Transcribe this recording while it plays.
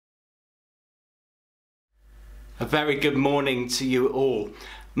A very good morning to you all.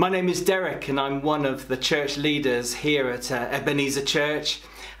 My name is Derek and I'm one of the church leaders here at Ebenezer Church,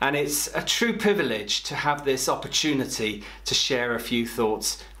 and it's a true privilege to have this opportunity to share a few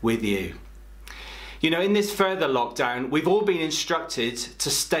thoughts with you. You know, in this further lockdown, we've all been instructed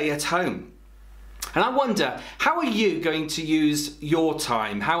to stay at home. And I wonder, how are you going to use your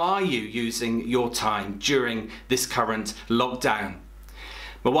time? How are you using your time during this current lockdown?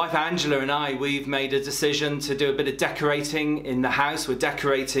 My wife Angela and I, we've made a decision to do a bit of decorating in the house. We're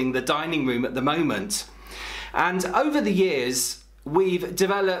decorating the dining room at the moment. And over the years, we've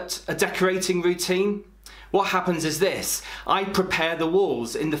developed a decorating routine. What happens is this: I prepare the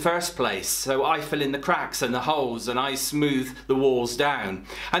walls in the first place. So I fill in the cracks and the holes and I smooth the walls down.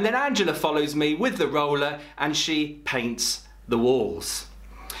 And then Angela follows me with the roller and she paints the walls.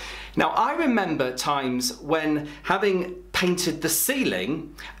 Now, I remember times when, having painted the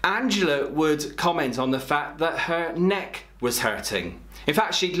ceiling, Angela would comment on the fact that her neck was hurting. In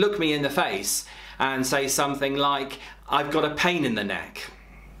fact, she'd look me in the face and say something like, "I've got a pain in the neck."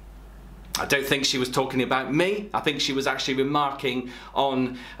 I don't think she was talking about me. I think she was actually remarking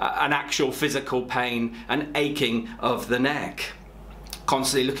on an actual physical pain, an aching of the neck.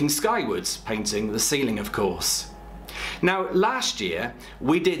 Constantly looking skywards, painting the ceiling, of course. Now, last year,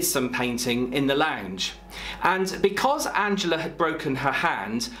 we did some painting in the lounge. And because Angela had broken her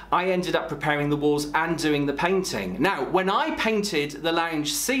hand, I ended up preparing the walls and doing the painting. Now, when I painted the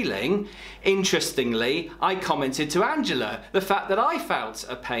lounge ceiling, interestingly, I commented to Angela the fact that I felt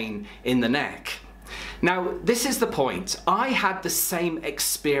a pain in the neck. Now, this is the point. I had the same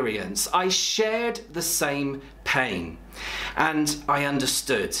experience. I shared the same pain, and I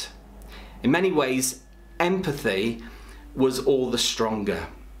understood. In many ways, empathy was all the stronger.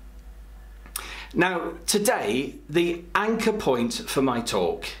 Now, today, the anchor point for my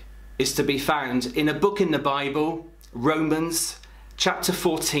talk is to be found in a book in the Bible, Romans chapter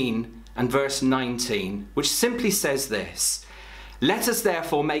 14 and verse 19, which simply says this: "Let us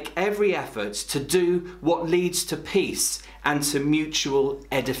therefore make every effort to do what leads to peace and to mutual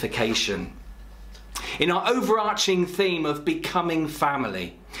edification." In our overarching theme of becoming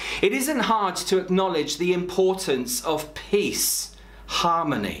family, it isn't hard to acknowledge the importance of peace,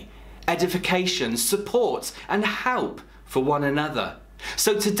 harmony, edification, support, and help for one another.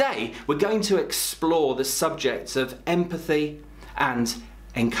 So today we're going to explore the subjects of empathy and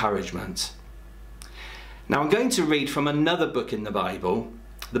encouragement. Now I'm going to read from another book in the Bible,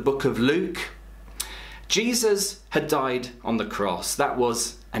 the book of Luke. Jesus had died on the cross. That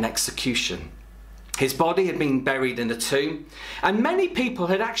was an execution. His body had been buried in a tomb, and many people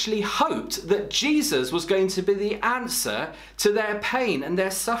had actually hoped that Jesus was going to be the answer to their pain and their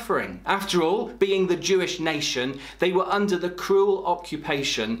suffering. After all, being the Jewish nation, they were under the cruel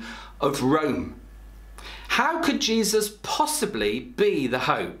occupation of Rome. How could Jesus possibly be the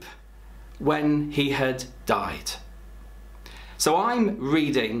hope when he had died? So I'm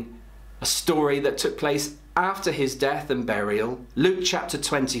reading a story that took place after his death and burial, Luke chapter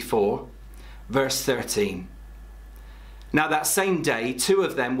 24. Verse 13. "Now that same day, two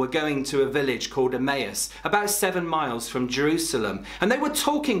of them were going to a village called Emmaus, about 7 miles from Jerusalem, and they were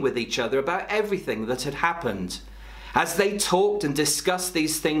talking with each other about everything that had happened. As they talked and discussed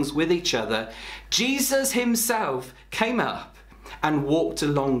these things with each other, Jesus himself came up and walked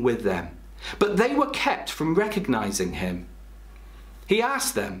along with them, but they were kept from recognizing him. He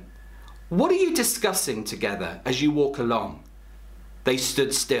asked them, 'What are you discussing together as you walk along?' They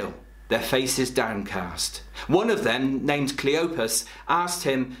stood still, their faces downcast. One of them, named Cleopas, asked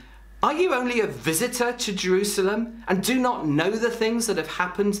him, 'Are you only a visitor to Jerusalem and do not know the things that have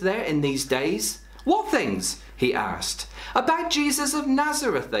happened there in these days?' 'What things?' he asked. 'About Jesus of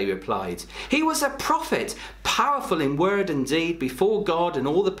Nazareth,' they replied. 'He was a prophet, powerful in word and deed before God and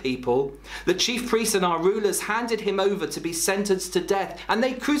all the people. The chief priests and our rulers handed him over to be sentenced to death, and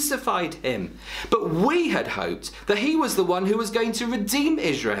they crucified him. But we had hoped that he was the one who was going to redeem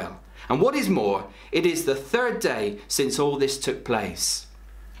Israel. And what is more, it is the third day since all this took place.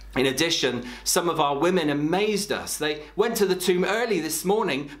 In addition, some of our women amazed us. They went to the tomb early this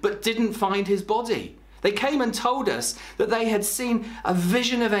morning, but didn't find his body. They came and told us that they had seen a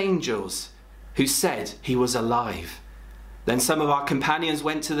vision of angels who said he was alive. Then some of our companions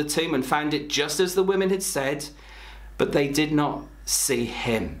went to the tomb and found it just as the women had said, but they did not see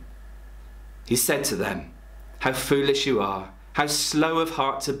him.' He said to them, 'How foolish you are. How slow of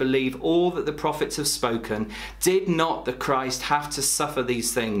heart to believe all that the prophets have spoken. Did not the Christ have to suffer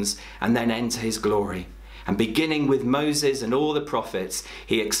these things and then enter his glory?' And beginning with Moses and all the prophets,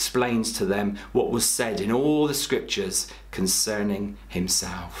 he explains to them what was said in all the scriptures concerning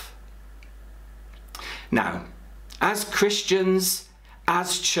himself." Now, As Christians,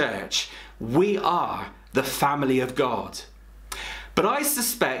 as church, we are the family of God. But I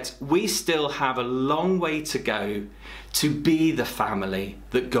suspect we still have a long way to go to be the family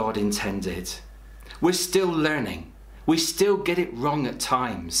that God intended. We're still learning. We still get it wrong at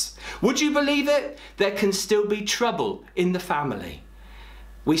times. Would you believe it? There can still be trouble in the family.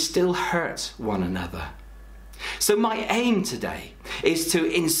 We still hurt one another. So my aim today is to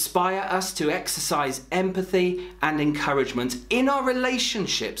inspire us to exercise empathy and encouragement in our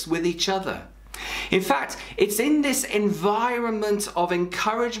relationships with each other. In fact, it's in this environment of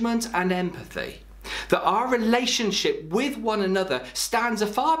encouragement and empathy that our relationship with one another stands a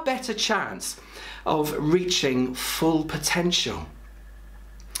far better chance of reaching full potential.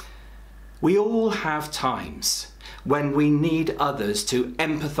 We all have times when we need others to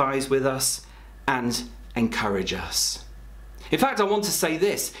empathise with us and encourage us. In fact, I want to say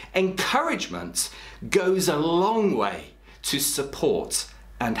this: encouragement goes a long way to support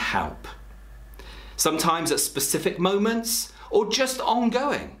and help. Sometimes at specific moments or just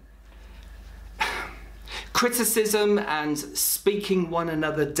ongoing. Criticism and speaking one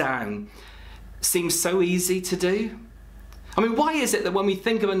another down seems so easy to do. I mean, why is it that when we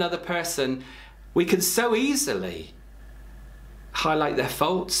think of another person, we can so easily highlight their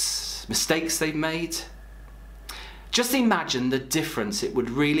faults, mistakes they've made? Just imagine the difference it would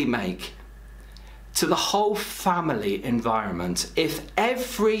really make to the whole family environment if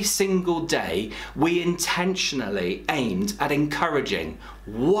every single day we intentionally aimed at encouraging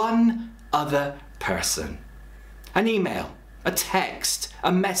one other person. An email, a text,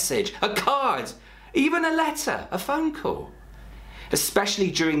 a message, a card, even a letter, a phone call. Especially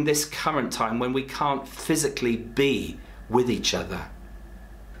during this current time when we can't physically be with each other.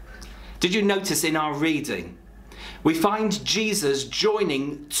 Did you notice in our reading, we find Jesus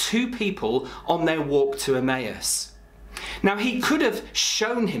joining two people on their walk to Emmaus. Now, he could have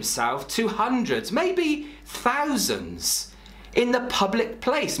shown himself to hundreds, maybe thousands, in the public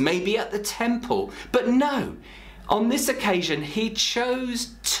place, maybe at the temple. But no, on this occasion, he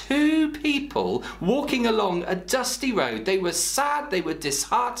chose two people walking along a dusty road. They were sad, they were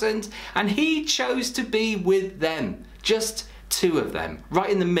disheartened, and he chose to be with them, just two of them, right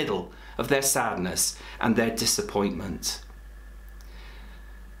in the middle of their sadness and their disappointment.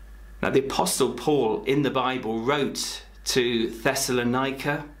 Now, the Apostle Paul in the Bible wrote to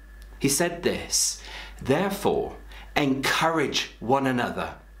Thessalonica. He said this: "Therefore, encourage one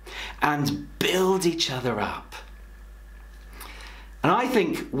another and build each other up." And I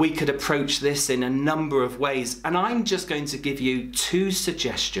think we could approach this in a number of ways, and I'm just going to give you two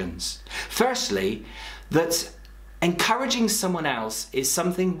suggestions. Firstly, that encouraging someone else is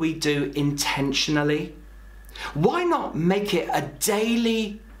something we do intentionally. Why not make it a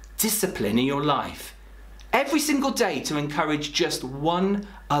daily discipline in your life? Every single day to encourage just one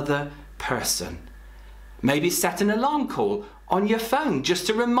other person. Maybe set an alarm call on your phone just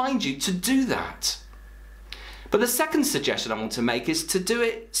to remind you to do that. But the second suggestion I want to make is to do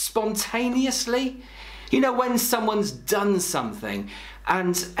it spontaneously. You know, when someone's done something,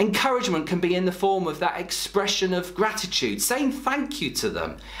 and encouragement can be in the form of that expression of gratitude, saying thank you to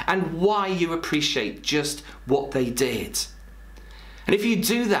them and why you appreciate just what they did. And if you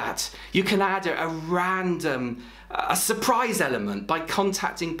do that, you can add a random, a surprise element by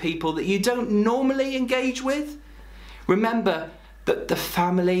contacting people that you don't normally engage with. Remember that the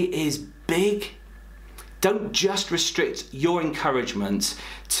family is big. Don't just restrict your encouragement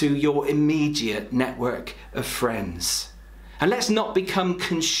to your immediate network of friends. And let's not become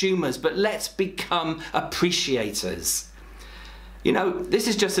consumers, but let's become appreciators. You know, this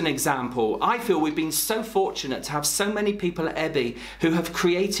is just an example. I feel we've been so fortunate to have so many people at Ebby who have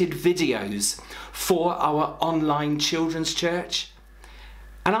created videos for our online children's church.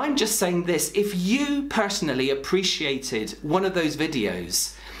 And I'm just saying this: if you personally appreciated one of those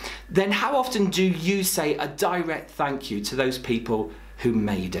videos, then how often do you say a direct thank you to those people who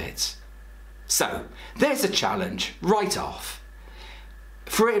made it? So, there's a challenge right off.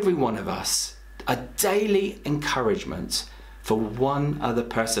 For every one of us, a daily encouragement for one other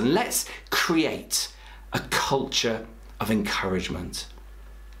person. Let's create a culture of encouragement.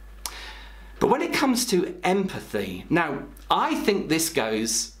 But when it comes to empathy, now, I think this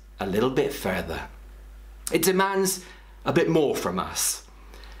goes a little bit further. It demands a bit more from us.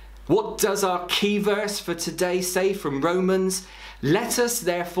 What does our key verse for today say from Romans? Let us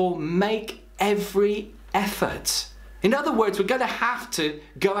therefore make every effort. In other words, we're going to have to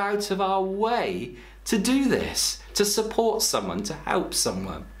go out of our way to do this, to support someone, to help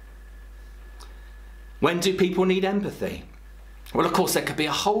someone. When do people need empathy? Well, of course, there could be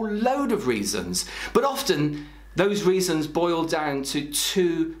a whole load of reasons, but often Those reasons boil down to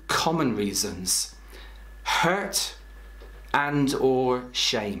two common reasons: hurt and or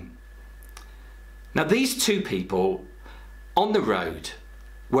shame. Now, these two people on the road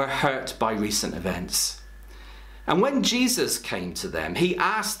were hurt by recent events. And when Jesus came to them, he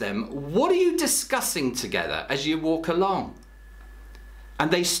asked them, "What are you discussing together as you walk along?"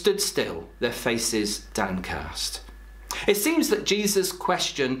 And they stood still, their faces downcast. It seems that Jesus'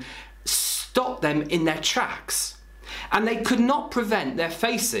 question stopped them in their tracks, and they could not prevent their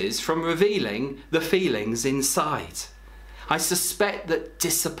faces from revealing the feelings inside. I suspect that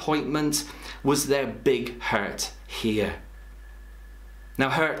disappointment was their big hurt here. Now,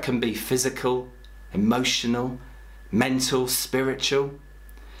 hurt can be physical, emotional, mental, spiritual.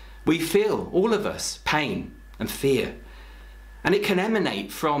 We feel, all of us, pain and fear. And it can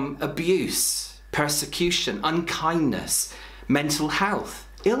emanate from abuse, persecution, unkindness, mental health,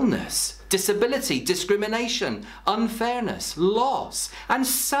 illness, disability, discrimination, unfairness, loss, and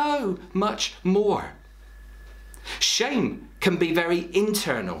so much more. Shame can be very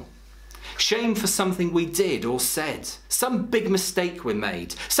internal. Shame for something we did or said, some big mistake we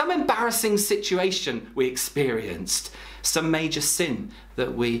made, some embarrassing situation we experienced, some major sin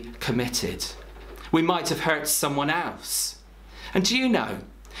that we committed. We might have hurt someone else. And do you know,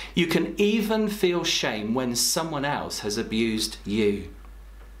 you can even feel shame when someone else has abused you.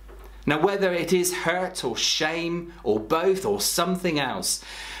 Now, whether it is hurt or shame or both or something else,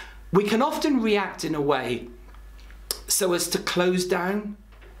 we can often react in a way so as to close down,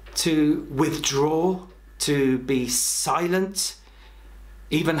 to withdraw, to be silent,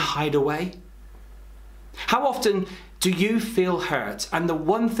 even hide away. How often do you feel hurt and the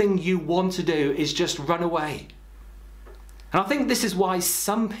one thing you want to do is just run away? And I think this is why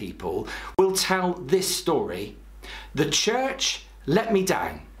some people will tell this story: the church let me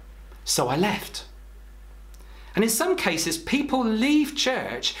down, so I left. And in some cases, people leave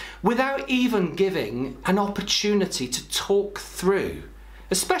church without even giving an opportunity to talk through,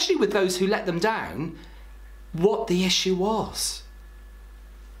 especially with those who let them down, what the issue was.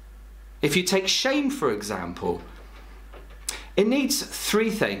 If you take shame, for example, it needs three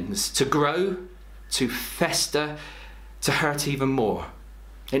things to grow, to fester, to hurt even more.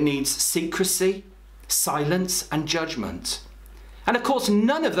 It needs secrecy, silence, and judgment. And of course,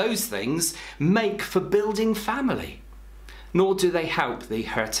 none of those things make for building family, nor do they help the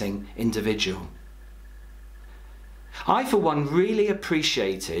hurting individual. I, for one, really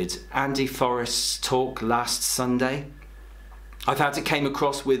appreciated Andy Forrest's talk last Sunday. I felt it came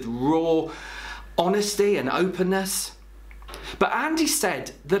across with raw honesty and openness. But Andy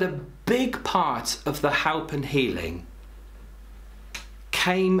said that a big part of the help and healing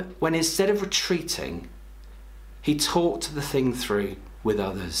came when, instead of retreating, he talked the thing through with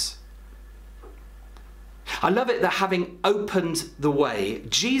others. I love it that having opened the way,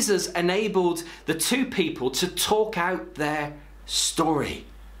 Jesus enabled the two people to talk out their story.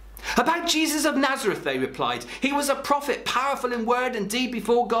 About Jesus of Nazareth, they replied. He was a prophet, powerful in word and deed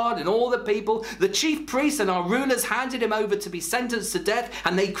before God and all the people. The chief priests and our rulers handed him over to be sentenced to death,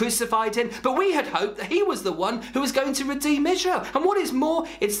 and they crucified him. But we had hoped that he was the one who was going to redeem Israel. And what is more,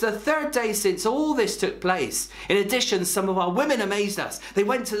 it's the third day since all this took place. In addition, some of our women amazed us. They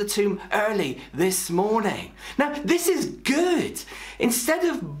went to the tomb early this morning. Now, this is good. Instead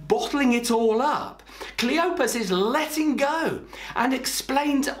of bottling it all up, Cleopas is letting go and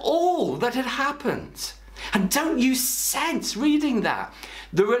explained all that had happened. And don't you sense, reading that,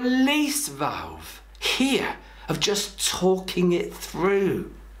 the release valve here of just talking it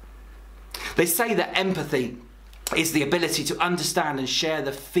through? They say that empathy is the ability to understand and share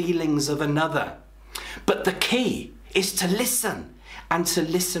the feelings of another. But the key is to listen, and to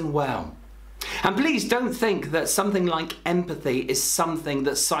listen well. And please don't think that something like empathy is something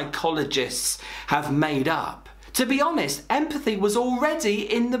that psychologists have made up. To be honest, empathy was already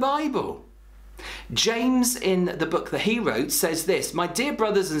in the Bible. James, in the book that he wrote, says this: "My dear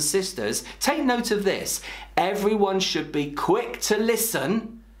brothers and sisters, take note of this. Everyone should be quick to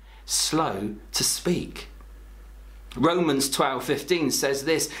listen, slow to speak." Romans 12:15 says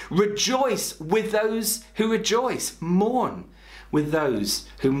this: "Rejoice with those who rejoice, mourn with those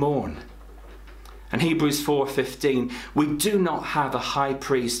who mourn." And Hebrews 4:15, "We do not have a high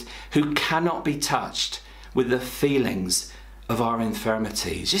priest who cannot be touched with the feelings of our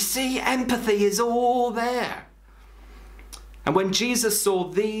infirmities." You see, empathy is all there. And when Jesus saw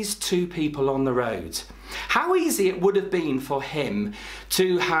these two people on the road, how easy it would have been for him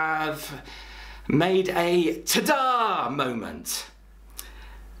to have made a ta-da moment.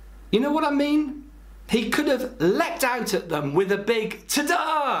 You know what I mean? He could have leapt out at them with a big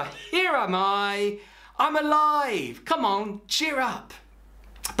ta-da! Here am I I'm alive. Come on, cheer up.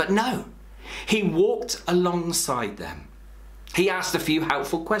 But no, he walked alongside them. He asked a few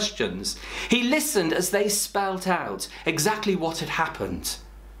helpful questions. He listened as they spelled out exactly what had happened.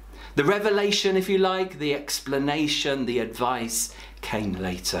 The revelation, if you like, the explanation, the advice came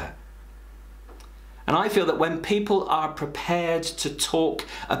later. And I feel that when people are prepared to talk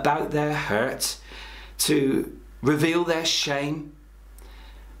about their hurt, to reveal their shame,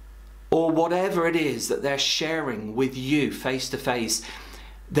 or whatever it is that they're sharing with you face to face,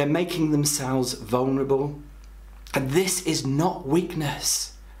 they're making themselves vulnerable. And this is not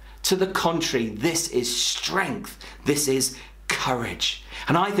weakness. To the contrary, this is strength. This is courage.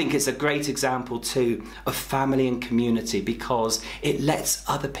 And I think it's a great example too of family and community, because it lets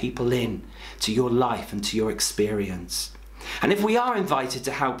other people in to your life and to your experience. And if we are invited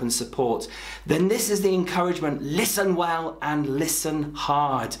to help and support, then this is the encouragement: listen well and listen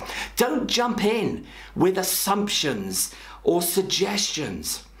hard. Don't jump in with assumptions or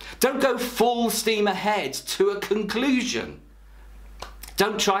suggestions. Don't go full steam ahead to a conclusion.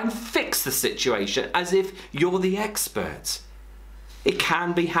 Don't try and fix the situation as if you're the expert. It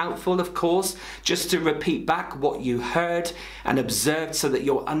can be helpful, of course, just to repeat back what you heard and observed so that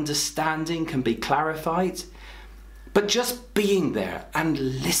your understanding can be clarified. But just being there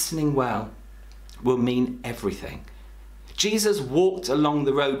and listening well will mean everything. Jesus walked along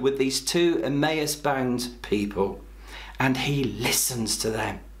the road with these two Emmaus-bound people, and he listens to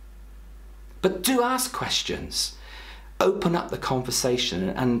them. But do ask questions. Open up the conversation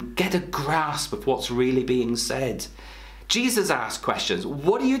and get a grasp of what's really being said. Jesus asked questions.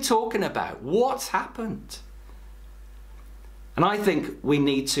 What are you talking about? What's happened? And I think we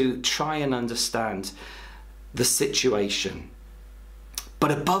need to try and understand the situation.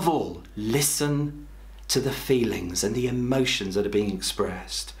 But above all, listen to the feelings and the emotions that are being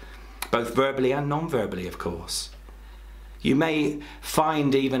expressed, both verbally and non-verbally, of course. You may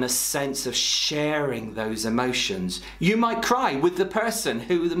find even a sense of sharing those emotions. You might cry with the person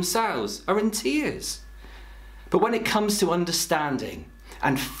who themselves are in tears. But when it comes to understanding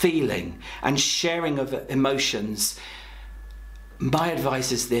and feeling and sharing of emotions, my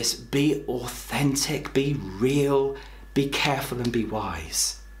advice is this: be authentic, be real, be careful and be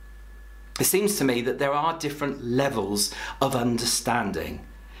wise. It seems to me that there are different levels of understanding.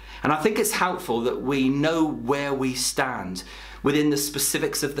 And I think it's helpful that we know where we stand within the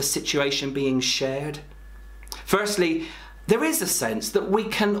specifics of the situation being shared. Firstly, there is a sense that we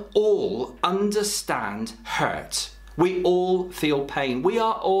can all understand hurt. We all feel pain. We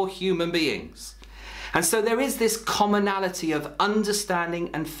are all human beings. And so there is this commonality of understanding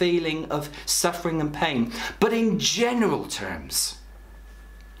and feeling of suffering and pain. But in general terms,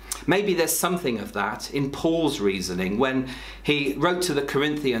 maybe there's something of that in Paul's reasoning when he wrote to the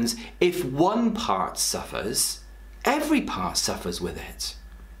Corinthians, if one part suffers, every part suffers with it.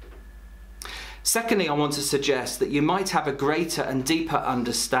 Secondly, I want to suggest that you might have a greater and deeper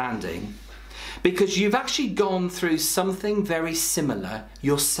understanding because you've actually gone through something very similar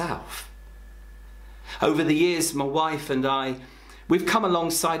yourself. Over the years, my wife and I, we've come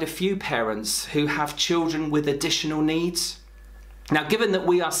alongside a few parents who have children with additional needs. Now, given that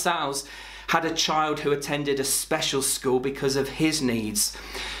we ourselves had a child who attended a special school because of his needs,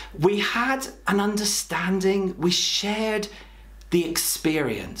 we had an understanding, we shared the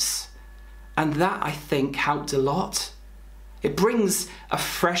experience, and that, I think, helped a lot. It brings a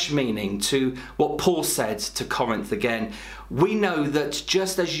fresh meaning to what Paul said to Corinth again. We know that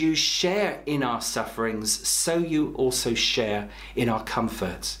just as you share in our sufferings, so you also share in our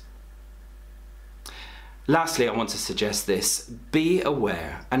comfort. Lastly, I want to suggest this: be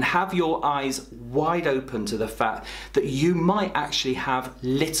aware and have your eyes wide open to the fact that you might actually have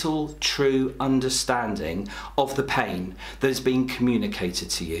little true understanding of the pain that is being communicated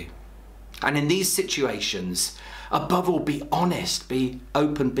to you. And in these situations, above all, be honest, be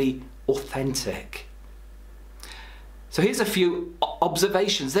open, be authentic. So here's a few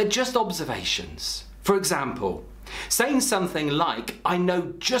observations. They're just observations. For example, saying something like, I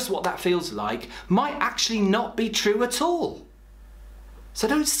know just what that feels like, might actually not be true at all. So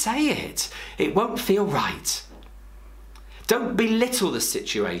don't say it. It won't feel right. Don't belittle the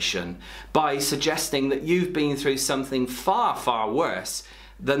situation by suggesting that you've been through something far, far worse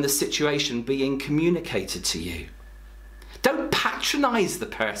than the situation being communicated to you. Don't patronize the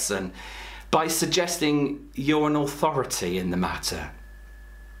person by suggesting you're an authority in the matter.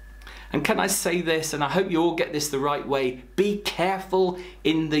 And can I say this, and I hope you all get this the right way, be careful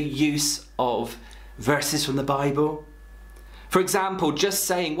in the use of verses from the Bible. For example, just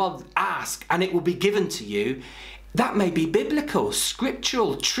saying, well, ask and it will be given to you, that may be biblical,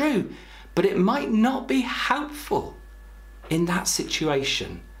 scriptural, true, but it might not be helpful in that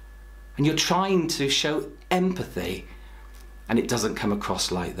situation. And you're trying to show empathy and it doesn't come across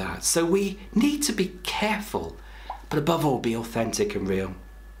like that. So we need to be careful, but above all, be authentic and real.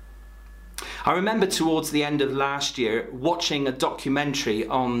 I remember towards the end of last year watching a documentary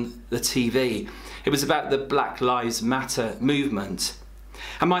on the TV. It was about the Black Lives Matter movement.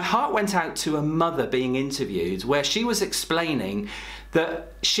 And my heart went out to a mother being interviewed where she was explaining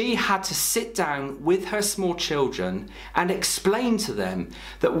that she had to sit down with her small children and explain to them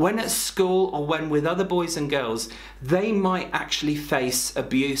that when at school or when with other boys and girls, they might actually face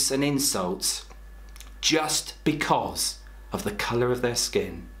abuse and insults just because of the colour of their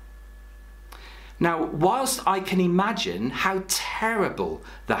skin. Now, whilst I can imagine how terrible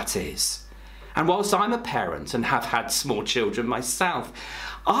that is, and whilst I'm a parent and have had small children myself,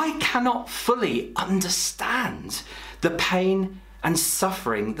 I cannot fully understand the pain and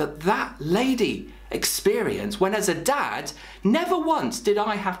suffering that that lady experienced when, as a dad, never once did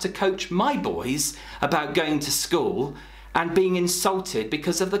I have to coach my boys about going to school and being insulted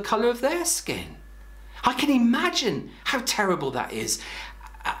because of the colour of their skin. I can imagine how terrible that is.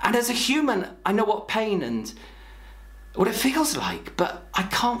 And as a human, I know what pain and what it feels like, but I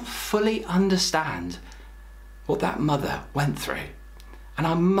can't fully understand what that mother went through. And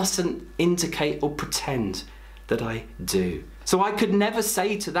I mustn't indicate or pretend that I do. So I could never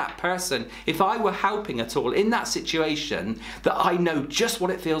say to that person, if I were helping at all in that situation, that I know just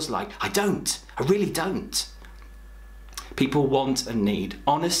what it feels like. I don't. I really don't. People want and need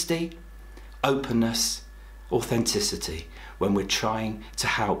honesty, openness, authenticity when we're trying to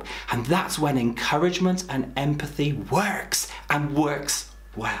help. And that's when encouragement and empathy works, and works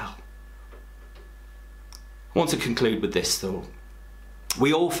well. I want to conclude with this thought.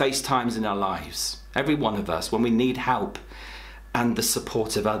 We all face times in our lives, every one of us, when we need help and the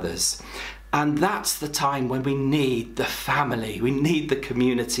support of others. And that's the time when we need the family, we need the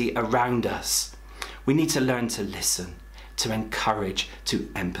community around us. We need to learn to listen, to encourage, to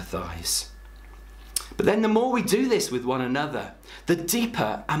empathise. But then the more we do this with one another, the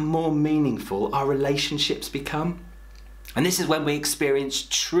deeper and more meaningful our relationships become. And this is when we experience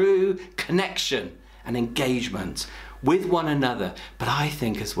true connection and engagement with one another, but I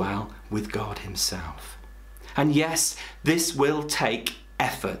think as well with God himself. And yes, this will take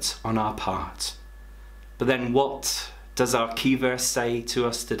effort on our part. But then what does our key verse say to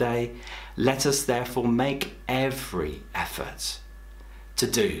us today? Let us therefore make every effort to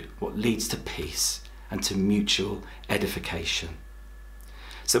do what leads to peace and to mutual edification.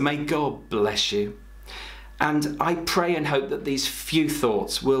 So may God bless you. And I pray and hope that these few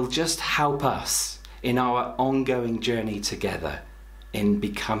thoughts will just help us in our ongoing journey together in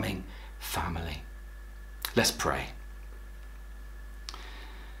becoming family. Let's pray.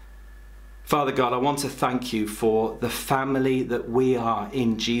 Father God, I want to thank you for the family that we are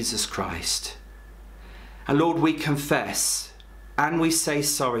in Jesus Christ. And Lord, we confess and we say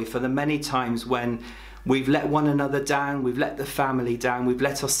sorry for the many times when we've let one another down, we've let the family down, we've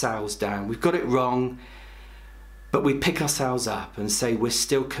let ourselves down, we've got it wrong, but we pick ourselves up and say we're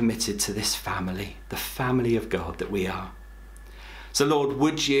still committed to this family, the family of God that we are. So Lord,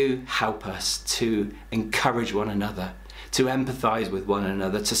 would you help us to encourage one another, to empathise with one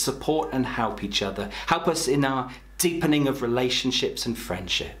another, to support and help each other. Help us in our deepening of relationships and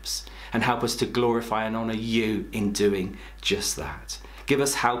friendships, and help us to glorify and honour you in doing just that. Give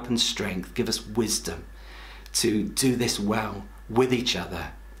us help and strength, give us wisdom to do this well with each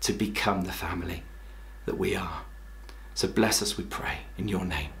other, to become the family that we are. So bless us, we pray, in your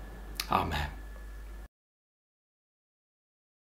name. Amen.